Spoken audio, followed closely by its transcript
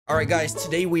All right, guys,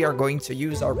 today we are going to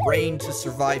use our brain to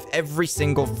survive every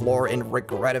single floor in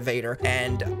Regretevator,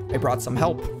 and I brought some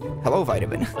help. Hello,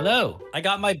 Vitamin. Hello. I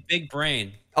got my big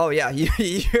brain. Oh, yeah,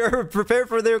 you're prepared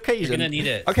for the occasion. You're gonna need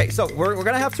it. Okay, so we're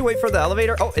gonna have to wait for the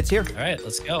elevator. Oh, it's here. All right,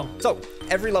 let's go. So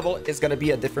every level is gonna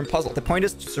be a different puzzle. The point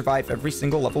is to survive every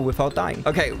single level without dying.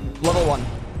 Okay, level 1.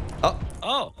 Oh.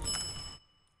 All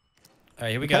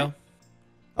right, here we go.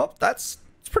 Oh, it's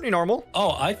pretty normal.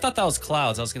 Oh, I thought that was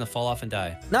clouds. I was gonna fall off and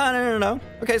die. No.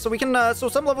 Okay, so we can, so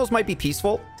some levels might be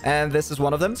peaceful, and this is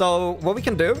one of them. So what we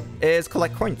can do is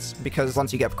collect coins, because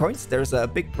once you get coins, there's a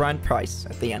big grand prize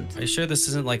at the end. Are you sure this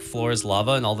isn't like floor is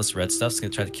lava and all this red stuff's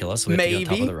gonna try to kill us? So we have to get on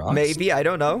top of the rocks? Maybe, I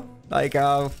don't know. Like,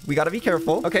 we gotta be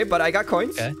careful. Okay, but I got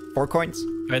coins. Okay. 4 coins.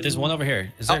 All right, there's one over here.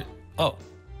 Is there? Oh.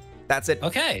 That's it.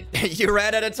 Okay. You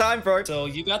ran out of time, bro. So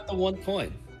you got the 1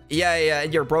 coin. Yeah,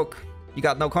 and you're broke. You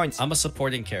got no coins. I'm a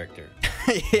supporting character.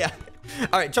 Yeah.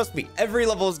 All right, trust me. Every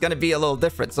level is gonna be a little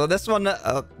different. So this one,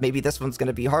 maybe this one's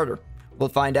gonna be harder. We'll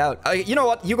find out. You know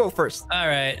what? You go first. All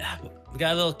right. We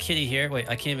got a little kitty here. Wait,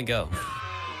 I can't even go.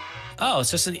 Oh,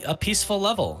 it's just a peaceful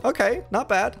level. Okay, not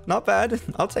bad. Not bad.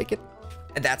 I'll take it.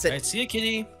 And that's it. All right, see you,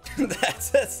 kitty.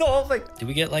 That's the whole thing. Do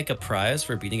we get like a prize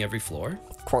for beating every floor?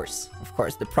 Of course.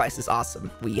 The prize is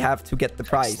awesome. We have to get the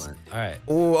prize. Excellent. All right.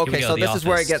 Oh, okay. So this is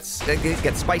where it office.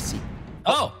 gets spicy.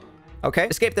 Oh. Okay.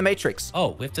 Escape the matrix.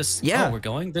 Oh, we have to. Yeah. Oh, we're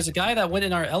going. There's a guy that went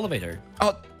in our elevator.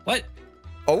 Oh. What?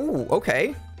 Oh,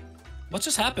 okay. What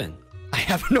just happened? I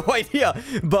have no idea,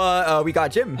 but we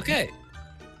got Jim. Okay.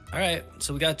 All right.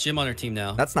 So we got Jim on our team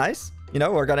now. That's nice. You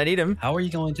know, we're gonna need him. How are you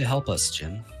going to help us,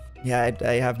 Jim? Yeah,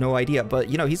 I have no idea, but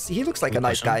you know, he looks like a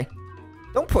nice guy.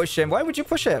 Don't push him. Why would you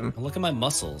push him? Look at my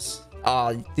muscles.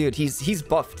 Oh, dude, he's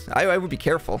buffed. I would be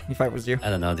careful if I was you.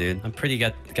 I don't know, dude. I'm pretty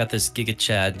got this Giga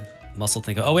Chad muscle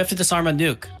thing. Oh, we have to disarm a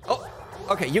nuke. Oh,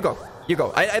 okay, you go.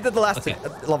 I did the last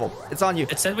level. It's on you.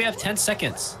 It said we have 10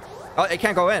 seconds. Oh, it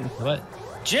can't go in. What?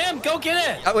 Jim, go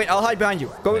get it. Oh, wait, I'll hide behind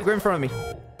you. Go in front of me.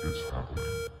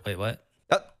 Wait, what?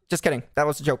 Just kidding. That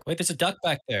was a joke. Wait, there's a duck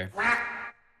back there.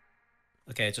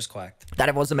 Okay, it just quacked.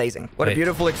 That was amazing. What a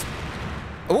beautiful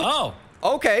Oh.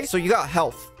 Okay, so you got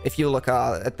health if you look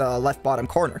at the left bottom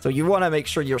corner. So you want to make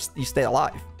sure you stay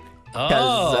alive.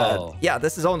 Oh. Yeah,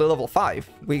 this is only level 5.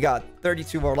 We got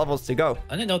 32 more levels to go.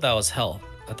 I didn't know that was health.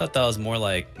 I thought that was more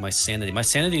like my sanity. My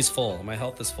sanity is full. My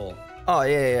health is full. Oh,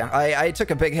 yeah. I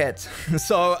took a big hit.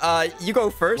 So, you go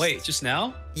first. Wait, just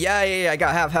now? Yeah. I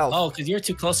got half health. Oh, because you're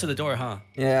too close to the door, huh?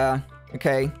 Yeah.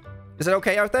 Okay. Is it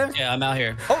okay out there? Yeah, I'm out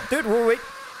here. Oh, dude, wait.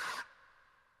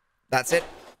 That's it.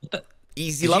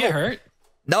 Easy level. Did you get hurt?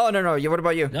 No. What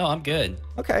about you? No, I'm good.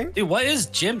 Okay. Dude, what is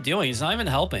Jim doing? He's not even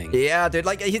helping. Yeah, dude.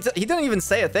 Like he didn't even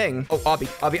say a thing. Oh,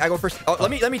 obby, I go first. Oh,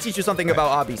 let me teach you something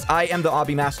about obbies. I am the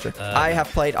obby master. I have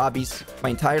played obbies my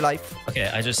entire life. Okay,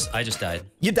 I just died.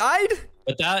 You died?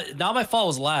 But that not my fault.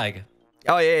 Was lag.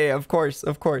 Oh yeah, of course.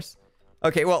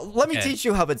 Okay, well, let me teach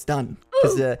you how it's done.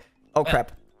 Cause oh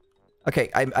crap. Okay,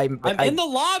 I'm in the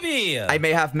lobby. I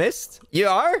may have missed. You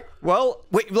are? Well,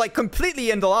 wait, like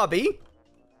completely in the lobby.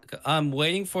 I'm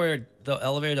waiting for the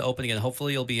elevator to open again.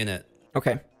 Hopefully you'll be in it.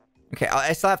 Okay,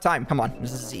 I still have time. Come on,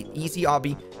 this is easy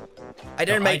obby. I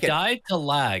didn't make it. I died to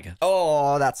lag.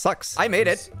 Oh, that sucks. I made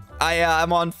it.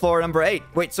 I'm on floor number 8.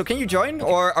 Wait, so can you join,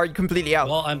 or are you completely out?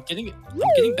 Well, I'm getting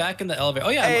back in the elevator. Oh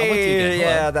yeah, I'm with you again.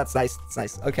 Yeah, that's nice.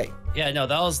 Okay. Yeah, no,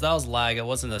 that was lag. It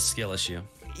wasn't a skill issue.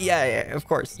 Yeah, of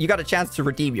course. You got a chance to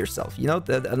redeem yourself. You know,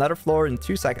 another floor in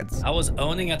 2 seconds. I was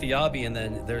owning at the obby, and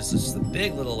then there's just a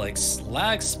big little like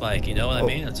lag spike. You know what I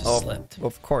mean? It just slipped.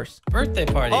 Of course. Birthday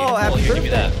party. Oh, happy birthday. Give me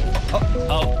that.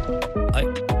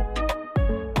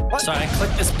 What? Sorry, I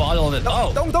clicked this bottle and it.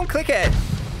 Don't click it.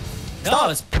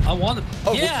 No, I want to.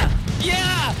 Oh, yeah.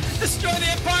 Destroy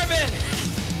the apartment.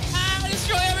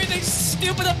 Destroy everything.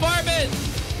 Stupid apartment.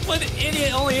 What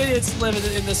only idiots live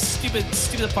in this stupid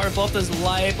apartment. Blow up this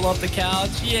light, blow up the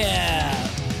couch. Yeah.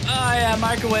 Oh yeah,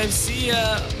 microwave. See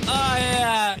ya. Oh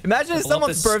yeah. Imagine it's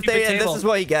someone's birthday and this is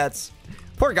what he gets.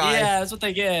 Poor guy. Yeah, that's what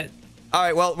they get. All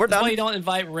right, well, we're done. That's why you don't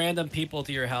invite random people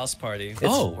to your house party.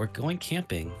 We're going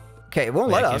camping. Okay, it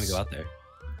won't let us. I can't even go out there.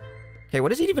 Okay,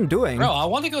 what is he even doing? Bro, I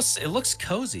want to go. It looks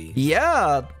cozy.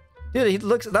 Yeah, dude,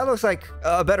 that looks like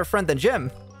a better friend than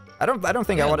Jim. I don't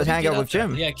think I want to hang out with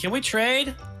Jim. Yeah, can we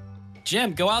trade?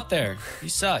 Jim, go out there. You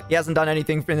suck. He hasn't done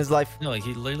anything in his life. No,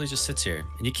 he literally just sits here,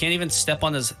 and you can't even step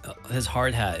on his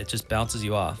hard hat. It just bounces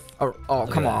you off. Oh,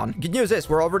 come on. Good news is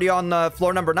we're already on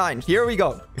floor number 9. Here we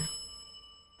go.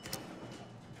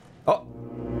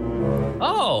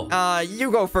 Oh.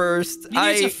 You go first. He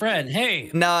needs a friend.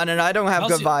 Hey. No, I don't have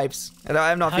good vibes.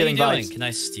 I'm not feeling vibes. Can I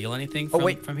steal anything from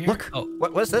here? Look. Oh,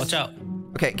 what's this? Watch out.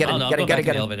 Okay, get in. Oh, no, Get in. I'm going Get in. back to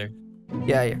Get the in. elevator.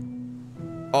 Yeah,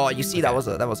 yeah. Oh, you see, that was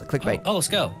a clickbait. Oh, let's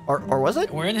go. Or was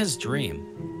it? We're in his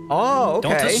dream. Oh, okay.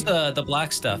 Don't touch the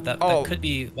black stuff. That could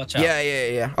be. Watch out.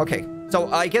 Yeah. Okay.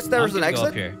 So I guess there's an exit. Go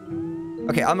up here.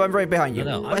 Okay, I'm right behind you.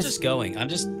 No, I'm just going. I'm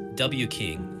just W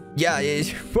keying. Yeah.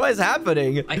 What is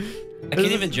happening? I can't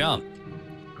even jump.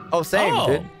 Oh, same,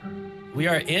 dude. We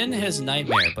are in his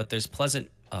nightmare, but there's pleasant.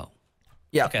 Oh.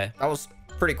 Yeah. Okay. That was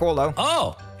pretty cool, though.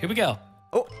 Oh, here we go.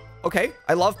 Oh, okay.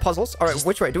 I love puzzles. All right,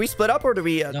 which way? Do we split up or do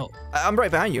we? No. I'm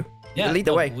right behind you. Yeah. Lead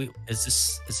the way. Is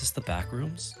this the back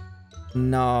rooms?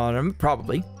 No,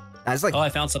 probably. It's like. Oh, I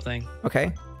found something.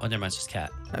 Okay. Oh, never mind. It's just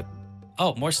cat.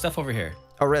 Oh, more stuff over here.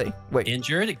 Oh, really? Wait.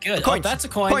 Injured? Good. Coins. Oh, that's a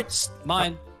coin. Coins.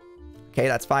 Mine. Okay,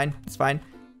 that's fine. It's fine.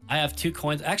 I have 2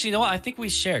 coins. Actually, you know what? I think we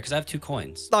share because I have 2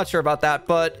 coins. Not sure about that,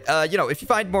 but you know, if you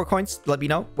find more coins, let me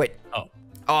know. Wait.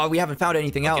 Oh, we haven't found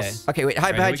anything else. Okay, wait.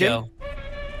 Hide behind Jim.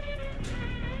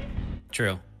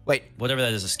 True. Wait. Whatever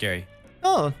that is scary.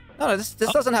 Oh, no, this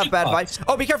doesn't have bad vibes.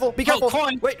 Oh, be careful. Be careful.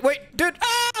 Coin. Wait, dude.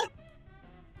 Ah!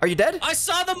 Are you dead? I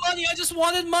saw the money. I just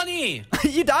wanted money.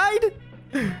 You died?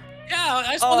 Yeah,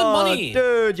 I just wanted money.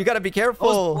 Dude, you gotta be I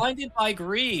careful. was blinded by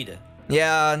greed.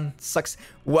 Yeah, sucks.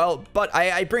 Well, but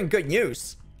I bring good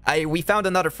news. We found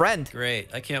another friend. Great.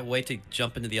 I can't wait to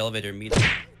jump into the elevator and meet him.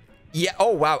 Yeah.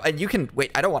 Oh, wow. And you can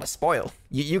wait. I don't want to spoil.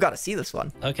 You got to see this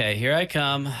one. Okay, here I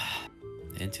come.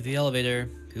 Into the elevator.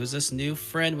 Who's this new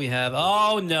friend we have?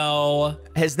 Oh, no.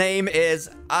 His name is,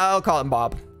 I'll call him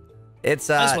Bob.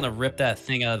 It's I just want to rip that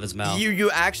thing out of his mouth.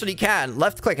 You actually can.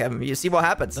 Left click him. You see what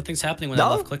happens. Nothing's happening when I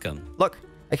left click him. Look,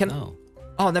 I can. No.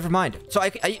 Oh, never mind. So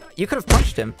you could have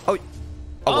punched him. Oh.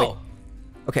 Wait.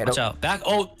 Okay. Watch out. Back.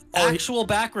 Oh, actual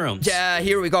back rooms. Yeah.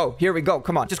 Here we go. Here we go.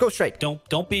 Come on. Just go straight.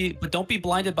 Don't be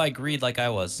blinded by greed like I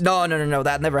was. No.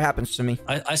 That never happens to me.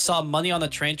 I saw money on the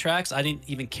train tracks. I didn't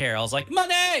even care. I was like,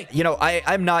 money. You know,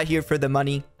 I'm not here for the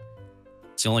money.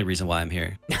 It's the only reason why I'm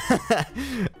here.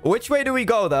 Which way do we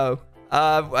go though?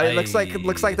 It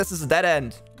looks like this is a dead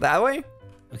end. That way?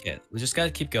 Okay, we just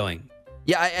gotta keep going.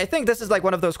 Yeah, I think this is like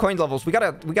one of those coin levels. We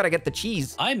gotta get the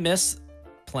cheese. I miss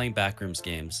playing backrooms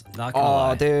games. Not gonna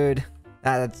lie. Oh, dude.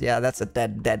 That's a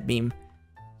dead meme.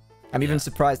 I'm even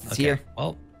surprised it's here.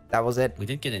 Well, that was it. We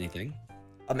didn't get anything.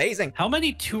 Amazing. How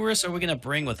many tourists are we gonna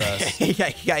bring with us?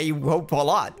 yeah, you hope a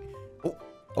lot. Oh, okay.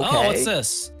 Oh, what's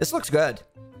this? This looks good.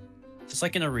 It's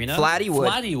like an arena. Flattywood.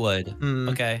 Flattywood.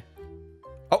 Okay.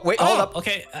 Oh, wait, hold up.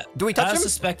 Okay. Do we touch him? As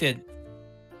suspected.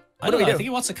 What do we do? I think he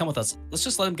wants to come with us. Let's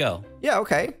just let him go. Yeah,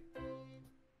 okay.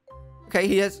 Okay,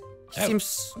 he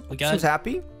seems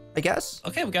happy, I guess.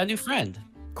 Okay, we got a new friend.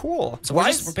 Cool. So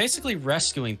we're basically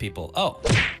rescuing people. Oh,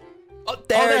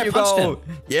 there you go. Him.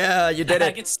 Yeah, you did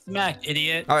it. Get smacked,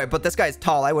 idiot. All right, but this guy's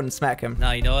tall. I wouldn't smack him.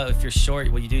 No, you know what? If you're short,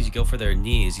 what you do is you go for their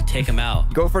knees. You take them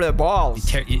out. Go for the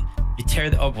balls. You tear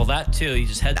the, oh, well, that too. You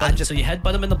just headbutt. So you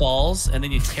headbutt them in the balls, and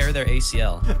then you tear their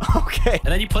ACL. Okay.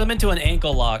 And then you put them into an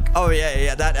ankle lock. Oh,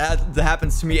 yeah. That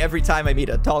happens to me every time I meet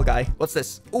a tall guy. What's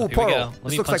this? Ooh, portal.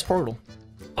 This looks like portal.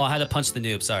 Oh, I had to punch the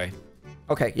noob. Sorry.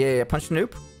 Okay, yeah. Punch the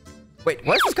noob. Wait,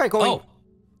 where's this guy going? Oh.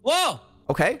 Whoa.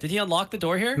 Okay. Did he unlock the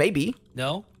door here? Maybe.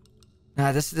 No.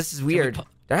 Nah, this is weird.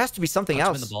 There has to be something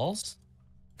else. Him in the balls?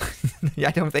 Yeah,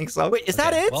 I don't think so. Wait, is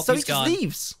that it? Well, so he just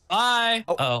leaves. Bye.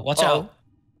 Oh, watch out.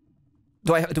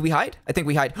 Do we hide? I think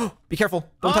we hide. Be careful.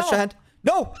 Don't touch the hand.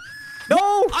 No.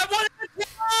 I wanted the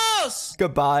house.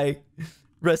 Goodbye.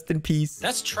 Rest in peace.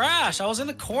 That's trash. I was in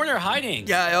the corner hiding.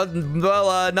 Yeah,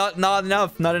 well, not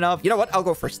enough. Not enough. You know what? I'll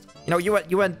go first. You know,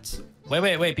 you went.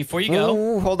 Wait. Before you go.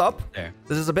 Ooh, hold up. There.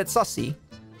 This is a bit sussy.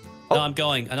 No, I'm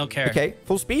going. I don't care. Okay,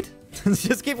 full speed.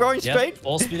 Just keep going straight.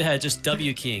 Full speed ahead. Just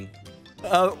W keying.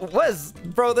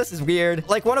 Bro, this is weird.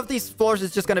 Like, one of these floors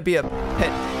is just gonna be a pit.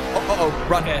 Oh,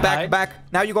 run. Okay,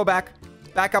 back. Now you go back.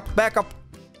 Back up.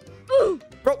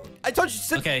 Bro, I told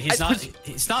you. Okay,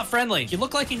 he's not friendly. He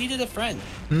looked like he needed a friend.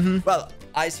 Well,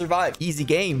 I survived. Easy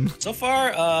game. So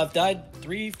far, I've died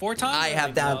 3-4 times. I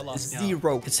have down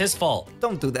 0. It's his fault.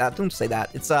 Don't do that. Don't say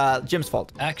that. It's Jim's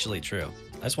fault. Actually, true.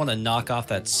 I just want to knock off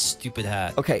that stupid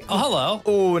hat. Okay. Oh, hello.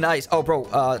 Oh, nice. Oh, bro,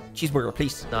 cheeseburger,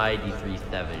 please.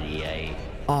 93.78.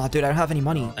 Oh, dude, I don't have any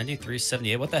money. I need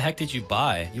 378. What the heck did you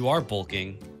buy? You are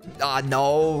bulking.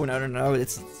 No.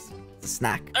 It's a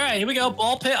snack. All right, here we go.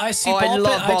 Ball pit. I see ball pit. I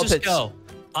love ball just pits. Go.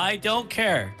 I don't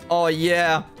care. Oh,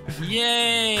 yeah.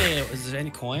 Yay. Is there any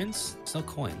coins? There's no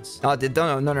coins. No.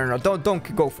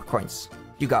 Don't go for coins.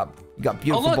 You got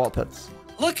beautiful ball pits.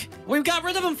 Look, we got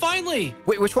rid of him finally.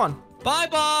 Wait, which one? Bye,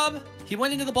 Bob. He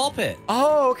went into the ball pit.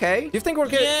 Oh, okay. Do you think we'll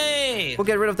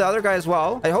get rid of the other guy as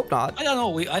well? I hope not. I don't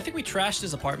know. I think we trashed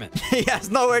his apartment. He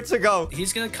has nowhere to go.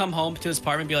 He's gonna come home to his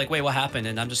apartment and be like, wait, what happened?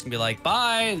 And I'm just gonna be like,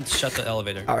 bye, and shut the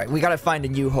elevator. All right, we gotta find a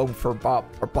new home for Bob,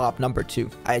 or Bob number 2.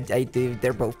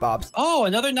 They're both Bobs. Oh,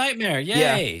 another nightmare.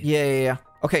 Yay. Yeah.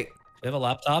 Okay. We have a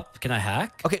laptop. Can I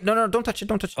hack? Okay, no, don't touch it.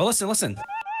 Don't touch it. Oh, listen.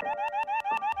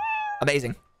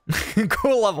 Amazing.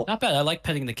 Cool level. Not bad. I like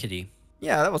petting the kitty.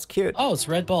 Yeah, that was cute. Oh, it's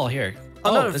red ball here.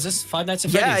 Oh, no. Is this Five Nights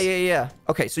at Freddy's? Yeah.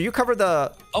 Okay, so you cover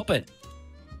the... Open.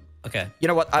 Okay. You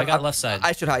know what? I got left side.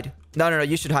 I should hide. No,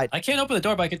 you should hide. I can't open the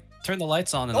door, but I could turn the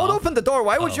lights on and Don't off. open the door.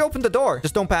 Why would you open the door?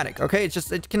 Just don't panic, okay?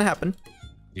 It can happen.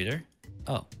 Computer?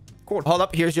 Oh. Cool. Hold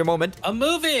up. Here's your moment. A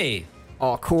movie!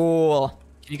 Oh, cool.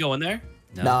 Can you go in there?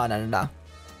 No.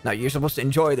 No, you're supposed to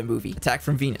enjoy the movie. Attack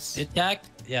from Venus. Attack?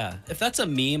 Yeah. If that's a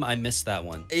meme, I missed that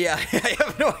one. Yeah, I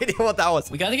have no idea what that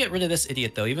was. We gotta get rid of this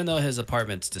idiot, though, even though his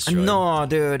apartment's destroyed. No,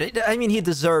 dude. I mean, he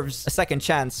deserves a second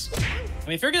chance. I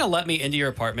mean, if you're gonna let me into your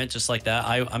apartment just like that,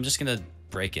 I'm just gonna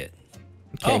break it.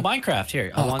 Okay. Oh, Minecraft,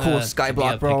 here. Oh, cool.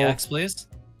 Skyblock, bro. Pickaxe, please.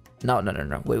 No.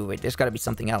 Wait. There's gotta be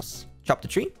something else. Chop the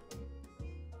tree?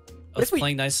 What if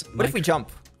playing nice. What if we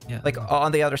jump? Yeah. Like,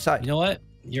 on the other side? You know what?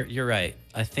 You're right.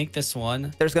 I think this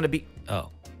one... There's gonna be...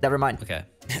 Oh. Never mind. Okay.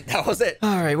 That was it.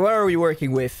 All right, what are we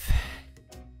working with?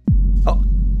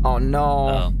 Oh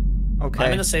no. Oh. Okay.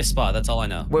 I'm in a safe spot. That's all I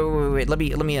know. Wait. Let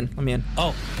me in.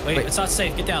 Oh, wait. It's not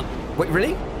safe. Get down. Wait,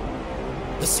 really?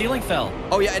 The ceiling fell.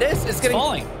 Oh yeah, it is. It's getting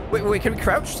falling. Wait. Can we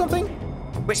crouch or something?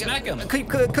 Wait. Smack him.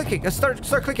 Clicking.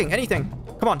 Start clicking. Anything.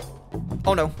 Come on.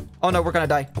 Oh no. We're gonna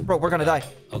die, bro. We're gonna die.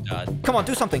 Oh god. Come on,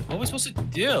 do something. What are we supposed to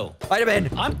do? Vitamin.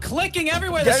 I'm clicking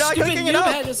everywhere. They're The not stupid clicking noob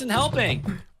enough. head isn't helping.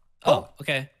 Oh,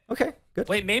 okay. Okay. Good.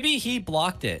 Wait, maybe he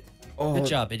blocked it. Oh. Good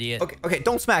job, idiot. Okay.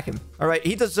 Don't smack him. All right.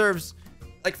 He deserves,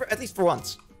 like, at least for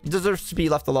once, he deserves to be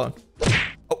left alone.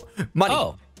 Oh, money.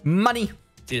 Oh. Money.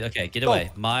 Dude, okay, get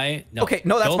away. No. Okay.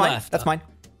 No, that's Go mine. left. That's mine.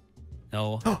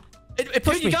 No. It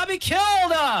pushed Dude, you me. got me killed!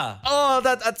 Oh,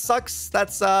 that sucks.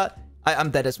 That's I'm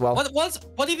dead as well.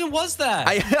 What even was that?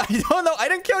 I don't know. I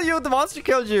didn't kill you. The monster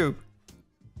killed you.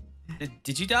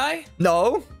 Did you die?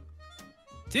 No.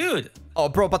 Dude. Oh,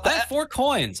 bro, but I have 4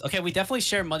 coins. Okay, we definitely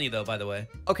share money though, by the way.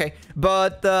 Okay,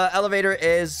 but the elevator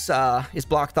is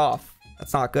blocked off.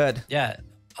 That's not good. Yeah,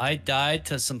 I died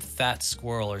to some fat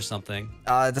squirrel or something.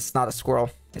 That's not a squirrel.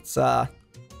 It's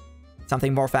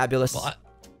something more fabulous. Well,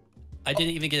 I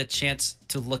didn't even get a chance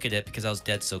to look at it because I was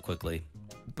dead so quickly.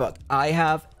 But I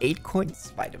have 8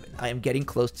 coins, Vitamin. I am getting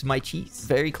close to my cheese.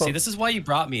 Very close. See, this is why you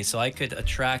brought me, so I could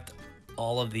attract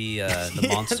all of the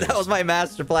monsters. That was my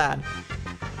master plan.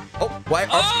 Oh, why?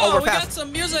 Oh, we're we fast. got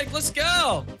some music. Let's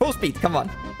go. Full speed. Come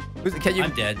on. Can you?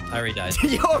 I'm dead. I already died.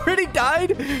 You already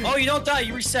died? Oh, you don't die.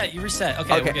 You reset. Okay,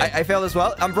 we're good. I failed as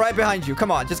well. I'm right behind you. Come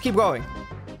on, just keep going.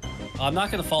 I'm not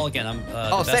gonna fall again. I'm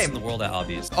the best same. in the world at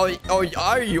obbies. Oh,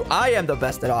 are you? I am the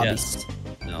best at obbies. Yes.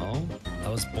 No, I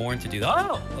was born to do that.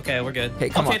 Oh, okay, we're good. Okay,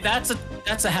 come on. That's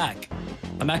a hack.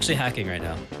 I'm actually hacking right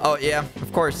now. Oh yeah,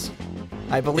 of course.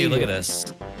 I believe Dude, look you. at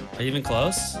this. Are you even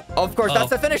close? Oh, of course, that's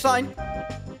the finish line.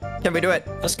 Can we do it?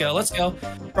 Let's go.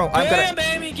 Bro, I'm Bam,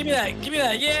 gonna... baby, give me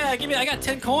that. Yeah, give me that. I got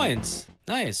 10 coins.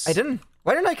 Nice. I didn't.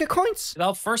 Why didn't I get coins?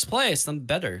 Well, first place. I'm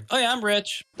better. Oh yeah, I'm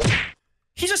rich.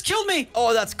 He just killed me.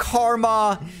 Oh, that's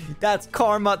karma. That's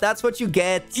karma. That's what you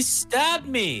get. He stabbed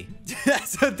me.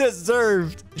 That's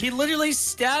deserved. He literally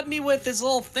stabbed me with his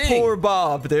little thing. Poor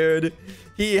Bob, dude.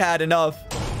 He had enough.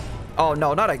 Oh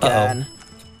no, not again.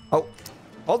 Oh,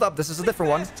 hold up. This is a different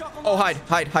one. Oh, hide.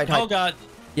 Oh god.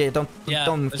 Yeah, don't.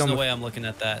 There's no way I'm looking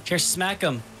at that. Here, smack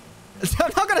him.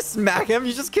 I'm not gonna smack him.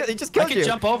 He just killed I you. can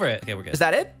jump over it. Okay, we're good. Is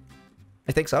that it?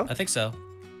 I think so. I think so.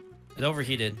 It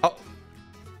overheated.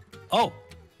 Oh.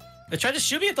 It tried to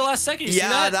shoot me at the last second. You see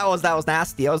that? that was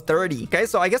nasty. That was dirty. Okay,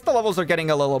 so I guess the levels are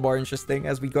getting a little more interesting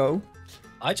as we go.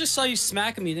 I just saw you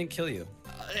smack him. He didn't kill you.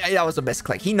 That was a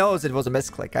misclick. He knows it was a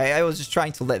misclick. I was just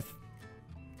trying to live.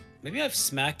 Maybe I've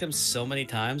smacked him so many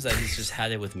times that he's just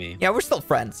had it with me. Yeah, we're still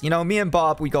friends. You know, me and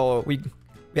Bob, we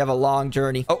have a long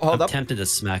journey. Oh, hold I'm up. tempted to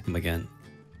smack him again.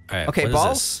 All right. Okay, what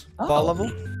balls. Is this? Ball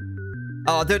level.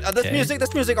 Oh, dude,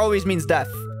 this music always means death.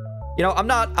 You know, I'm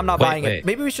not buying it.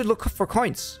 Maybe we should look for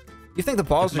coins. You think the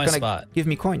balls are gonna give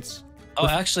me coins? Oh,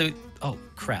 actually. Oh,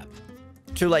 crap.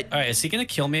 Too late. All right, is he gonna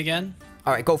kill me again?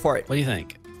 All right, go for it. What do you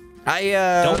think?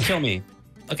 Don't kill me.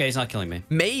 Okay, he's not killing me.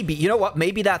 Maybe. You know what?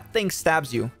 Maybe that thing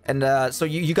stabs you, and so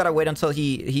you gotta wait until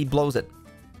he blows it.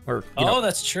 Or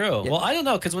that's true. Yeah. Well, I don't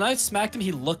know, because when I smacked him,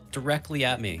 he looked directly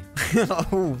at me.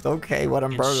 Oh, okay. What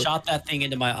I'm shot that thing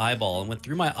into my eyeball and went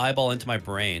through my eyeball into my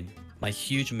brain. My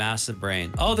huge, massive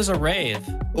brain. Oh, there's a rave.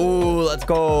 Ooh, let's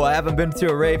go. I haven't been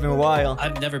to a rave in a while.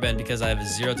 I've never been because I have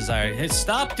zero desire. Hey,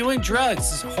 stop doing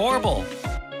drugs. This is horrible.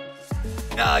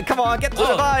 Come on, get to the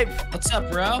vibe. What's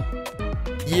up, bro?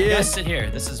 Yeah. You guys sit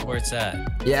here. This is where it's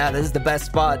at. Yeah, this is the best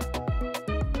spot.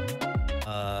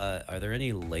 Are there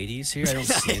any ladies here? I don't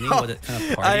see any. What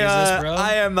kind of party is this, bro?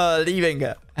 I am leaving.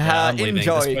 I'm leaving.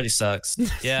 Enjoy. This party sucks.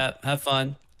 Yeah, have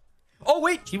fun. Oh,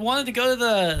 wait. He wanted to go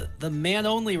to the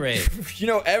man-only rave. You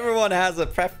know, everyone has a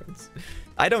preference.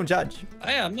 I don't judge.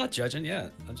 I'm not judging. Yeah,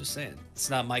 I'm just saying. It's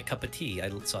not my cup of tea,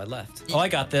 so I left. Oh, I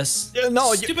got this.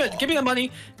 No, Stupid. Give me the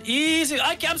money. Easy.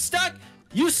 I'm stuck.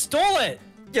 You stole it.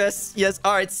 Yes, yes.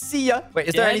 All right, see ya. Wait,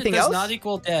 is there anything else? Does not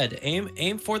equal dead.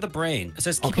 Aim for the brain. It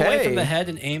says keep away from the head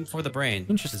and aim for the brain.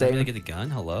 Interesting. Does that mean I get a gun?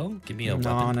 Hello? Give me a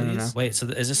weapon, please. No. Wait, so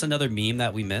is this another meme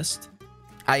that we missed?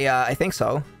 I think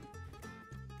so.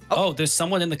 Oh, there's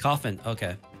someone in the coffin.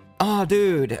 Okay. Oh,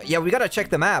 dude. Yeah, we gotta check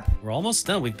the map. We're almost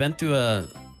done. We've been through a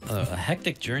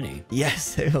hectic journey.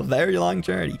 Yes, a very long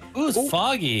journey. Ooh, it's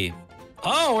foggy.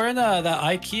 Oh, we're in the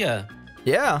IKEA.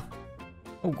 Yeah.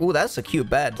 Oh, that's a cute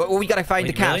bed. But we gotta find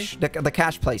the cash. Really? The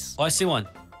cash place. Oh, I see one.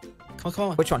 Come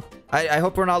on. Which one? I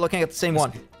hope we're not looking at the same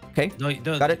one. Okay. No,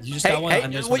 got it. You just got one.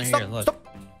 And there's one stop, here. Look.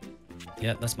 Stop.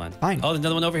 Yeah, that's mine. Fine. Oh,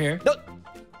 another one over here.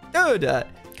 No, dude.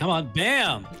 Come on,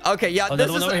 bam. Okay, yeah. Oh,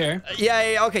 another one over here.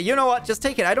 Yeah. Okay, you know what? Just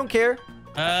take it. I don't care.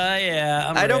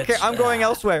 Yeah. I don't care. I'm going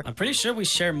elsewhere. I'm pretty sure we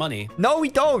share money. No, we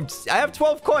don't. I have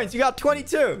 12 coins. You got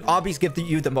 22. Obbies give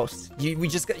you the most. You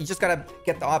just gotta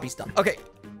get the obbies done. Okay.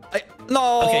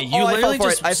 No. Okay, you literally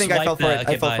just I think I fell for it.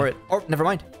 Okay, I fell for it. Oh, never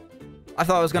mind. I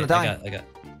thought I was gonna die. I got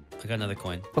another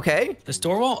coin. Okay. This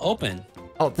door won't open.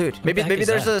 Oh, dude. Maybe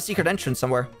there's a secret entrance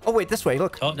somewhere. Oh, wait, this way.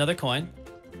 Look. Oh, another coin.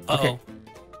 Uh-oh. Okay.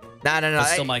 No.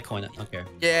 That's still my coin. Okay.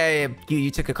 Yeah. You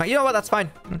took a coin. You know what? That's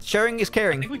fine. Sharing is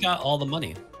caring. I think we got all the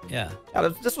money. Yeah.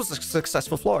 This was a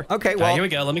successful floor. Okay, well. Here we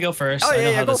go. Let me go first. Oh,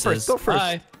 yeah. Go first. Go first.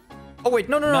 Bye. Oh, wait.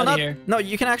 No. Not here. No,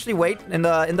 you can actually wait in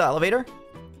the elevator.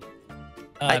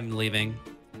 I'm leaving.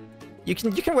 You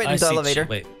can wait in the elevator.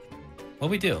 Wait. What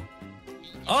do we do?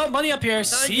 Oh, money up here.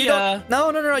 See ya. No.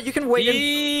 You can wait.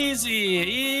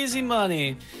 Easy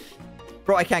money.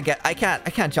 Bro, I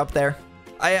can't jump there.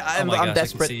 I'm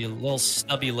desperate. I can see little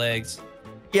stubby legs.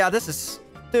 Yeah, this is,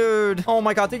 dude. Oh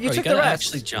my god, dude, you took the rest.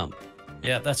 Actually jump.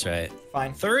 Yeah, that's right.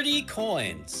 Fine. 30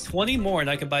 coins. 20 more, and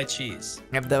I can buy cheese.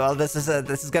 Yep. Well, this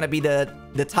is gonna be the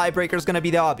tiebreaker. Is gonna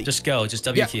be the obby. Just go. Just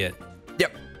WT it.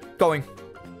 Yep. Going.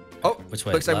 Oh, which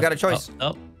way? Looks like we got a choice.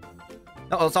 Oh.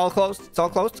 No, it's all closed. It's all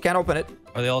closed. Can't open it.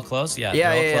 Are they all closed? Yeah.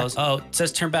 Yeah. They're all closed. Oh, it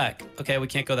says turn back. Okay, we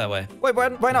can't go that way. Wait, why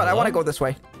not? Hello? I want to go this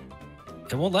way.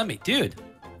 It won't let me, dude.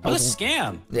 What a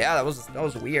scam. Yeah, that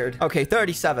was weird. Okay,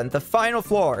 37, the final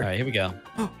floor. All right, here we go.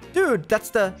 Dude, that's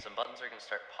the... Some buttons are gonna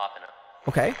start popping up.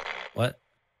 Okay. What?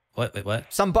 Wait,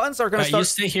 what? Some buttons are gonna start... You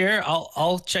stay here.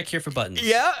 I'll check here for buttons.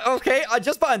 Yeah, okay.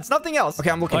 Just buttons, nothing else.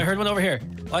 Okay, I'm looking. Oh, I heard one over here.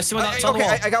 Oh, I see one outside the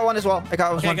wall. I got one as well. I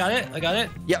got one. I got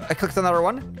it. Yeah, I clicked another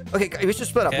one. Okay, we should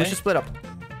split up. Okay. We should split up.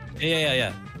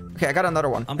 Yeah. Okay, I got another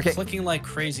one. I'm clicking like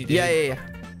crazy, dude. Yeah.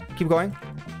 Keep going.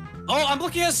 Oh, I'm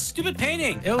looking at a stupid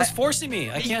painting. It was forcing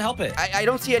me. I can't help it. I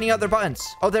don't see any other buttons.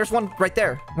 Oh, there's one right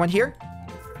there. One here.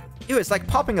 Ew, it's like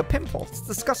popping a pimple. It's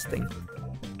disgusting.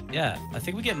 Yeah, I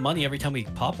think we get money every time we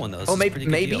pop one of those. Oh, maybe.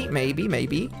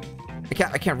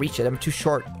 I can't reach it. I'm too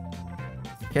short.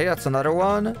 Okay, that's another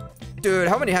one. Dude,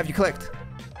 how many have you clicked?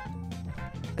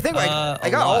 I think I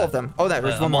got all of them. Oh, there's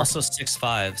one I'm more. also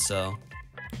 6'5", so.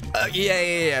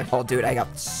 Yeah. Oh, dude, I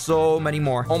got so many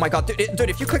more. Oh my god, dude,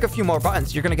 if you click a few more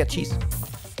buttons, you're gonna get cheese.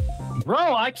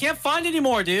 Bro, I can't find any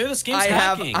more, dude. This game's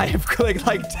hacking. I have clicked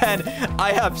like 10.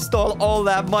 I have stole all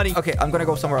that money. Okay, I'm gonna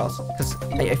go somewhere else because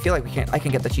I feel like I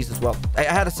can get the cheese as well. I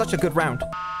had such a good round.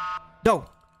 No.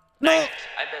 I bet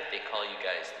they call you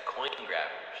guys the coin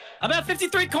grabbers. I'm at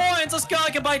 53 coins. Let's go.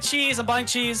 I can buy cheese. I'm buying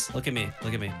cheese. Look at me.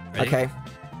 Ready? Okay.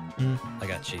 I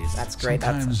got cheese. That's great.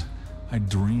 Sometimes I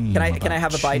dream. Can I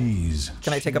have a bite? Cheese.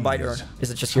 Can I take a bite, or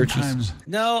is it just your cheese?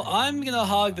 No, I'm gonna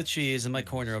hog the cheese in my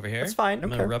corner over here. That's fine. I'm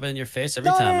gonna rub it in your face every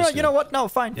time. No. You know what? No,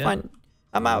 fine.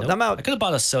 I'm out. Nope. I'm out. I could have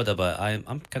bought a soda, but I'm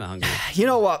kind of hungry. You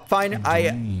know what? Fine. I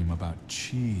dream about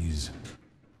cheese.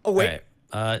 Oh wait.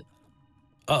 Right.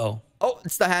 Uh-oh. Oh,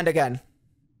 it's the hand again.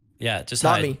 Yeah, just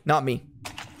hide. Not me.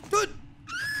 Good.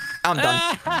 I'm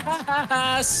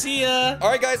done. See ya. All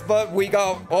right, guys, but we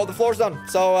got all the floors done.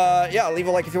 So, yeah, leave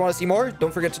a like if you want to see more.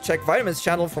 Don't forget to check Vitamin's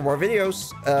channel for more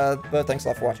videos. But thanks a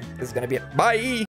lot for watching. This is going to be it. Bye.